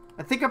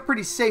 I think I'm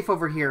pretty safe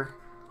over here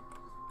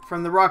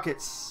from the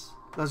rockets.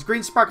 Those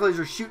green sparklies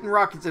are shooting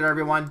rockets at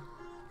everyone.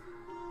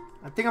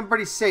 I think I'm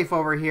pretty safe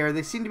over here.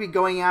 They seem to be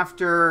going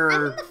after...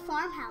 I'm in the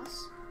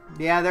farmhouse.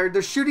 Yeah,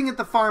 they're shooting at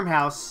the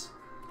farmhouse.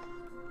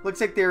 Looks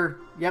like they're...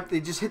 Yep, they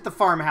just hit the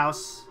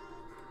farmhouse.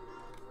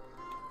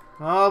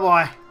 Oh,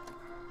 boy.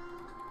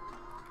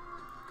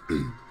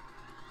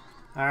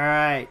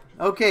 Alright.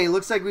 Okay,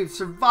 looks like we've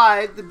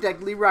survived the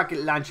deadly rocket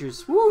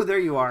launchers. Woo, there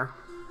you are.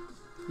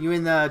 You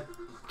in the...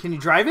 Can you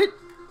drive it?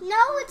 No,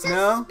 it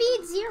says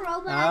speed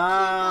 0, but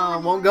I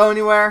can't go won't go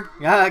anywhere?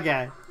 Yeah,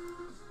 okay.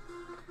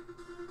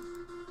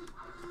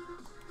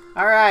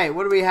 Alright,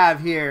 what do we have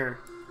here?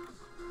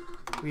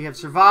 We have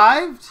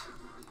survived.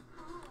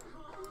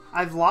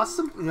 I've lost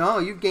some... No,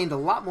 you've gained a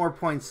lot more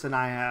points than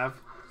I have.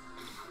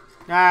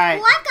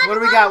 Alright, what do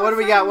we got? What do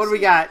we got? What do we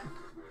got?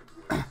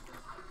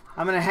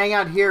 I'm going to hang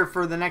out here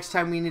for the next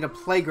time we need a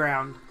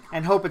playground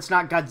and hope it's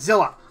not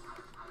Godzilla.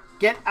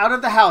 Get out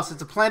of the house.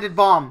 It's a planted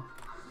bomb.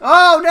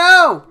 Oh,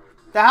 no!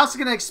 The house is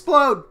going to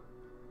explode.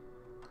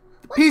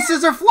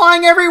 Pieces are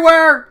flying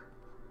everywhere.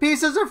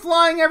 Pieces are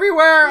flying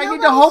everywhere. I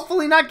need to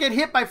hopefully not get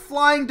hit by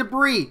flying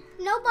debris.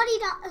 Nobody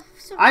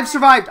survived. I've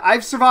survived.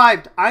 I've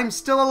survived. I'm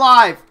still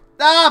alive.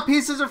 Ah,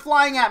 pieces are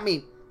flying at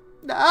me.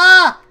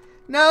 Ah!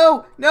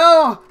 No,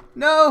 no,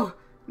 no,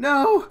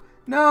 no,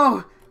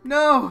 no,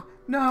 no,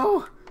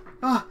 no.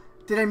 Oh,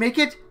 did I make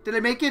it? Did I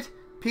make it?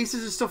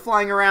 Pieces are still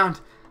flying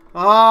around.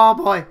 Oh,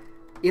 boy.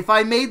 If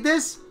I made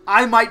this,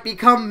 I might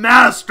become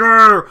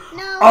master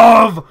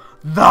of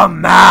the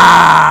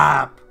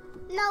map.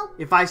 No.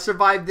 If I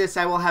survive this,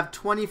 I will have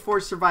 24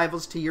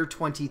 survivals to your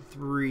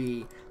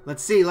 23.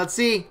 Let's see. Let's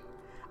see.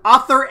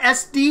 Author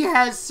SD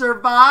has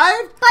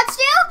survived. But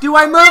still, do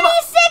I move? 26,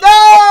 no!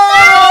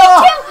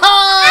 32.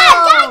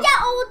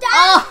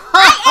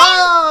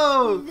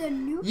 I am the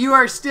new. You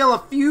are still a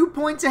few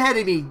points ahead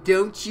of me.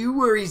 Don't you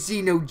worry,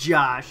 Xeno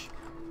Josh.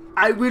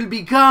 I will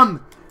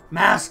become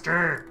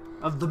master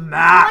of the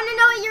map. I want to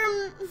know what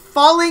you're...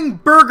 Falling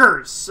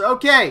burgers.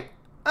 Okay.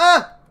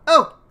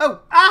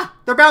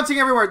 They're bouncing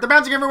everywhere. They're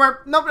bouncing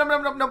everywhere. Nope, nope,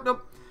 nope, nope, nope,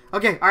 nope.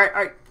 Okay, all right,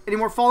 all right. Any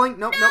more falling?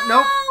 Nope, nope,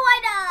 nope.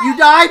 I died. You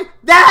died?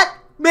 That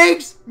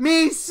makes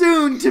me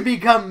soon to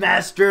become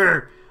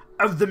master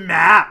of the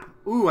map.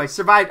 Ooh, I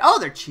survived. Oh,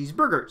 they're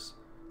cheeseburgers.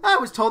 I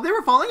was told they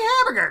were falling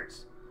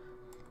hamburgers.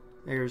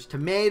 There's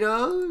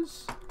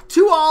tomatoes.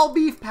 2 all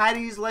beef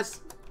patties, less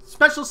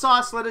special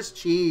sauce, lettuce,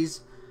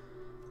 cheese.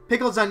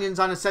 Pickles, onions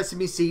on a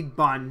sesame seed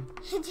bun.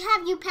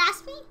 Have you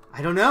passed me?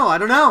 I don't know. I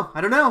don't know.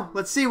 I don't know.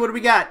 Let's see. What do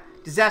we got?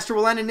 Disaster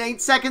will end in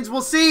 8 seconds.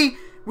 We'll see.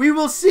 We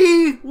will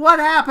see what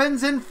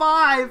happens in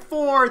 5,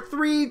 4,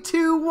 3,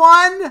 2,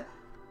 1.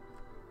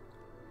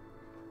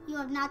 You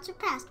have not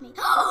surpassed me.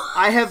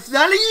 I have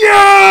done it.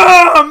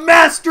 Yeah!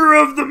 Master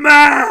of the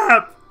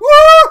map!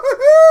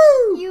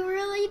 Woo-hoo-hoo! You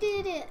really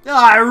did it.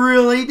 I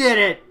really did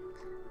it.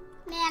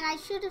 Man, I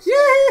should have...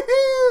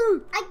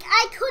 Yee-hoo!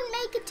 I couldn't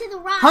make it to the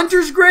rock.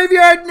 Hunter's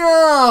Graveyard,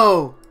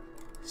 no!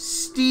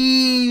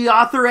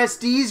 Author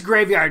SD's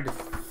graveyard.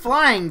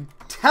 Flying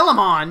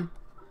Telemon.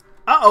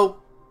 Uh-oh.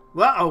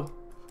 Uh-oh.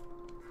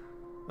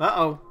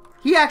 Uh-oh.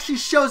 He actually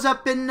shows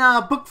up in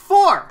book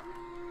 4.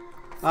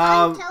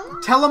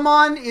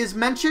 Telemon is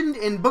mentioned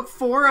in book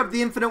 4 of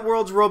the Infinite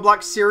Worlds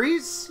Roblox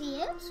series. He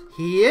is?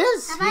 He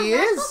is. Have he I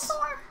read is. book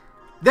 4?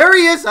 There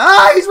he is.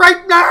 Ah, he's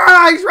right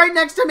there. He's right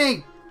next to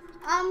me.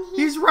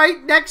 He's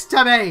right next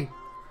to me.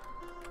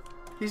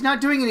 He's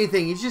not doing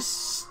anything. He's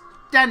just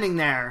standing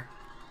there.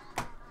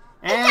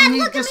 And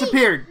he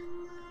disappeared.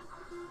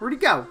 Where'd he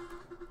go?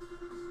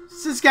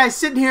 So this guy's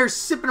sitting here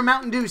sipping a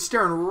Mountain Dew,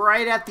 staring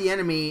right at the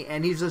enemy,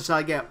 and he's just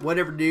like, yeah,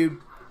 whatever, dude.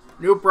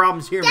 No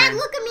problems here, man. Dad,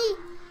 look at me.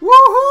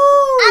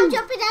 Woohoo! I'm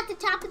jumping at the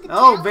top of the tower.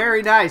 Oh,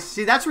 very nice.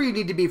 See, that's where you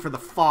need to be for the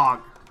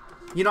fog.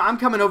 You know, I'm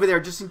coming over there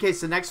just in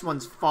case the next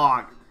one's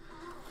fog.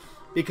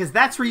 Because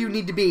that's where you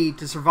need to be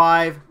to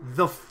survive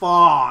the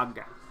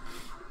fog.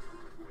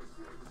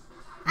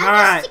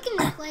 I'm just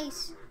sticking in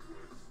place.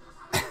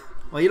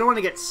 Well, you don't want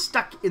to get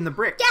stuck in the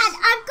bricks. Dad,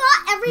 I've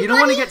got everybody. You don't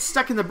want to get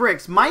stuck in the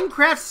bricks.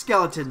 Minecraft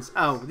skeletons.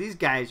 Oh, these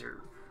guys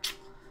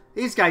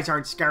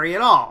aren't scary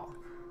at all.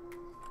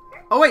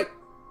 Oh, wait.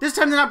 This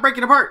time they're not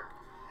breaking apart.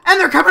 And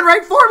they're coming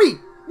right for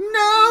me.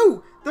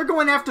 No. They're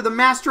going after the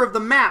master of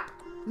the map.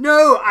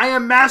 No, I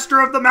am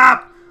master of the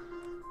map.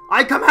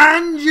 I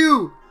command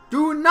you.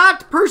 Do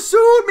not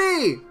pursue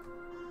me.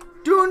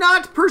 Do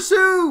not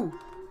pursue.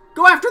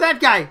 Go after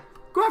that guy.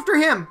 Go after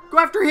him. Go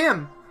after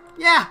him.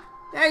 Yeah,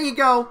 there you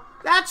go.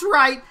 That's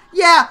right.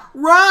 Yeah,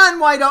 run,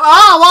 why don't...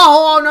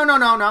 Oh, no.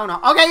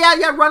 Okay,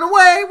 yeah, run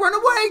away,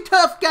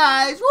 tough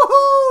guys.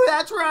 Woohoo,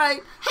 that's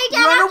right. Hey,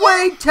 Dad, run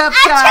away, tough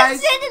guys. I'm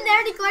just sitting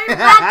there declaring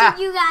back at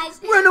you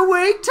guys. Run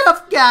away,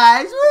 tough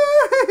guys.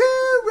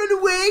 Woohoo, run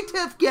away,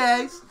 tough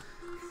guys.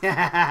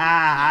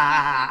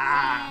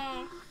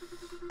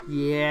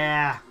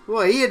 Yeah.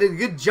 Well, he had a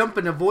good jump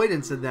and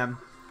avoidance of them.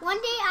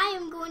 One day I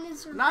am going to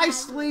survive.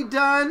 Nicely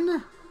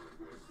done.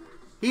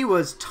 He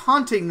was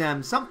taunting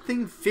them.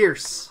 Something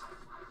fierce.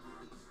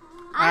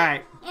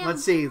 Alright,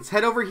 let's see. Let's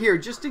head over here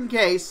just in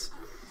case.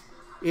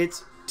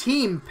 It's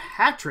Team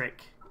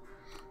Patrick.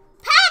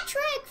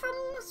 Patrick from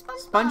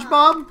SpongeBob.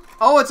 SpongeBob?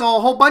 Oh, it's a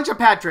whole bunch of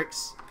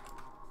Patricks.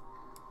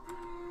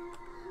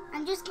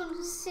 I'm just going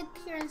to sit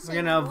here and say,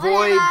 we're going to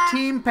avoid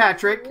Team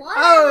Patrick. Whatever.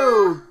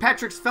 Oh,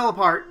 Patrick's fell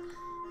apart.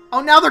 Oh,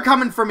 now they're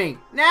coming for me.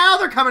 Now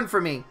they're coming for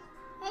me.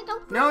 Hey,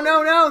 don't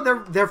No.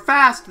 They're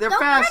fast. They're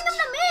fast. Don't bring them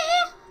to me.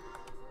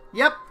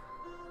 Yep.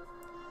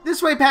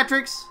 This way,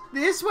 Patricks.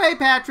 This way,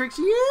 Patricks.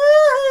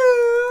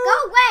 Yoo-hoo!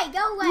 Go away.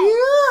 Go away.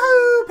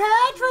 Yoo-hoo,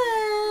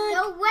 Patrick.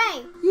 Go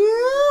away.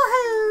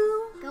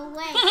 Yoo-hoo. Go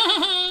away.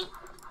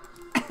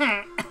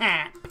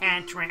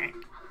 Patrick.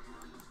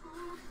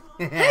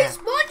 Hey,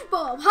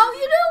 SpongeBob. How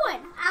you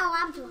doing? Oh,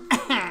 I'm doing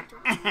good,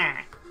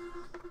 Patrick.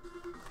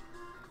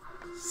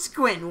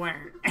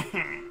 Squidward.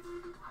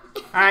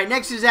 Alright,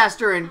 next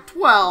disaster in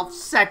 12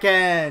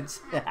 seconds.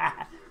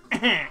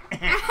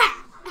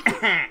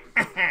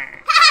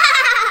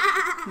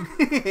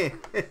 Hey,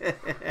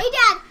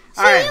 Dad.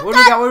 Alright, what do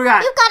we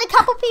got? You've got a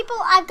couple people.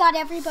 I've got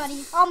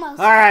everybody. Almost.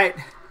 Alright.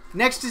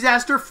 Next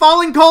disaster,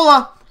 Falling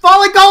Cola.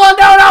 Falling Cola,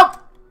 no!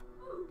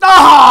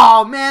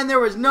 Oh, man, there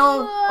was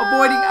no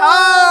avoiding.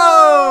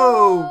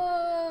 Oh!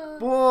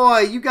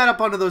 Boy, you got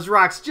up onto those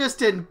rocks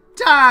just in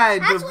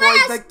time to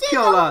avoid the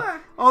Cola.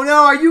 Oh,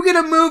 no, are you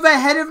going to move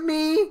ahead of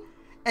me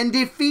and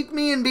defeat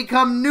me and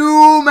become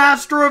new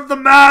master of the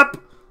map?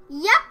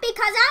 Yep,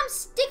 because I'm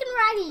sticking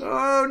right here.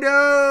 Oh,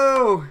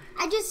 no.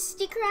 I just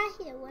stick right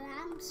here where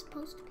I'm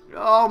supposed to be.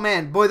 Oh,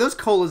 man. Boy, those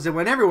colas, that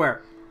went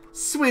everywhere.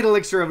 Sweet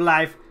elixir of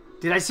life.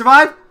 Did I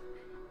survive?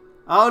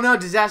 Oh, no.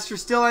 Disaster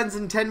still ends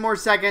in 10 more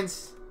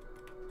seconds.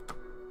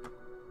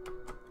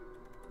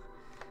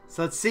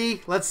 So let's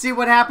see. Let's see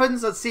what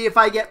happens. Let's see if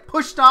I get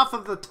pushed off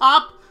of the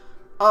top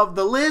of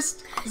the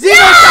list.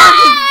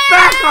 Xenoshark is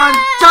back on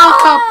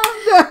top.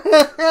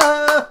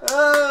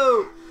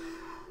 No.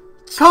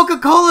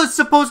 Coca-Cola is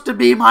supposed to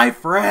be my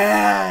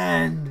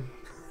friend.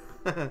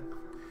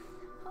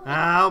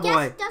 Oh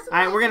boy.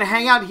 Alright, we're going to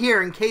hang out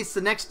here in case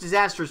the next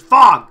disaster is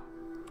fog.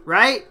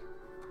 Right?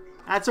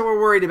 That's what we're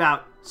worried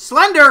about.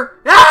 Slender!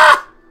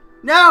 Ah!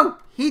 No!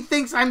 He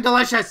thinks I'm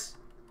delicious.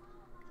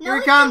 No, here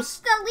he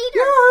comes. The leader.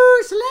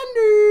 Yoo-hoo,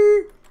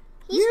 Slender.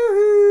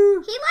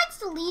 Yoo-hoo. He likes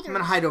the leader. I'm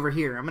going to hide over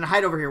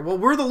here. Well,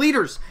 we're the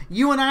leaders.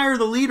 You and I are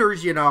the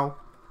leaders, you know.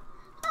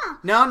 Huh.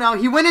 No.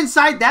 He went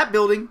inside that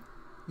building.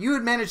 You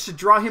had managed to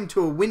draw him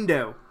to a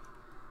window.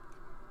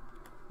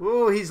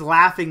 Oh, he's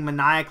laughing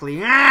maniacally.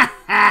 No,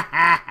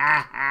 that's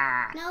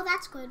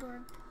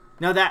Squidward.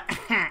 No, that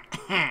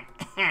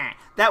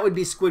would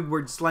be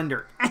Squidward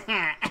Slender.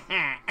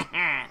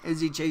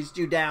 As he chased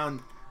you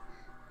down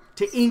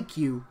to ink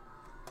you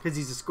because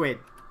he's a squid.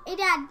 Hey,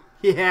 Dad.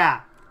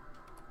 Yeah.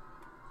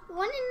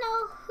 Want to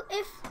know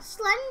if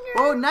Slender...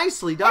 Oh,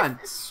 nicely done.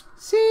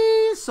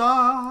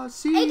 Seesaw,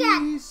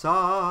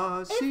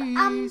 seesaw,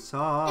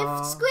 seesaw. If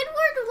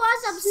Squidward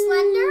was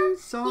Slender,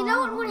 you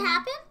know what would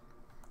happen?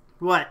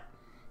 What?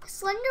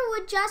 Slender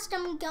would just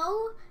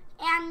go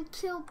and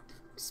kill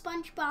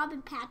SpongeBob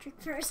and Patrick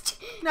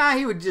first. Nah,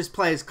 he would just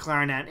play his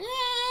clarinet.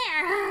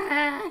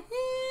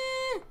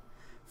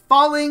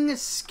 Falling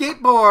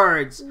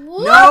skateboards.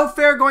 What? No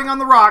fair going on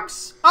the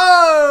rocks.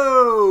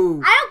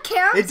 Oh! I don't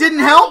care. It didn't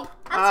help?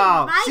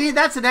 Oh, see,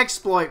 that's an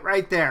exploit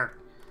right there.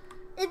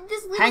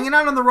 Hanging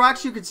out on the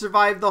rocks, you could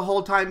survive the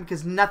whole time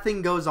because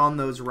nothing goes on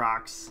those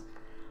rocks.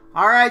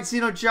 Alright,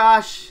 Xeno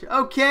Josh.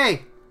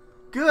 Okay.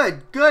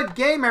 Good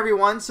game,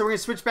 everyone. So we're going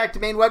to switch back to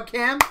main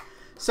webcam.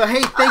 So,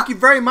 hey, thank you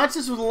very much.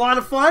 This was a lot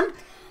of fun.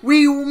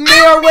 We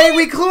made our way,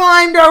 we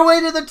climbed our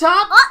way to the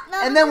top,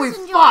 and then we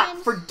fought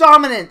for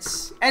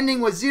dominance, ending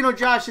with Xeno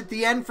Josh at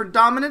the end for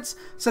dominance.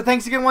 So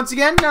thanks again once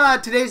again.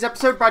 Today's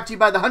episode brought to you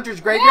by the Hunter's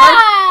Graveyard.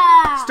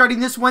 Yeah! Starting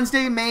this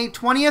Wednesday, May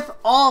 20th,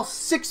 all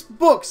 6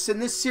 books in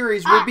this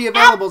series will be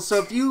available.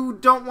 So if you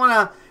don't want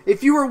to,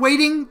 if you were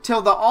waiting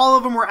till all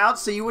of them were out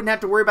so you wouldn't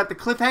have to worry about the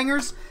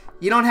cliffhangers,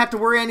 you don't have to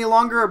worry any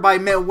longer. By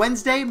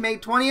Wednesday, May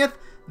 20th,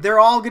 they're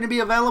all going to be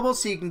available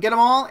so you can get them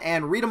all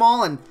and read them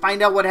all and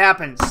find out what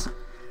happens.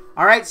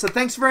 Alright, so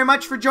thanks very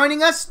much for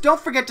joining us. Don't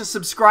forget to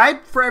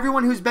subscribe. For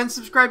everyone who's been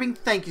subscribing,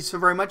 thank you so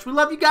very much. We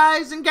love you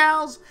guys and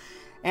gals.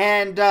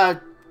 And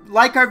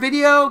like our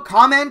video,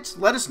 comment,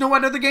 let us know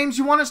what other games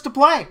you want us to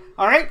play.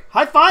 Alright,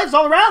 high fives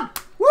all around.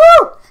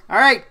 Woo!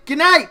 Alright, good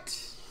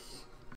night.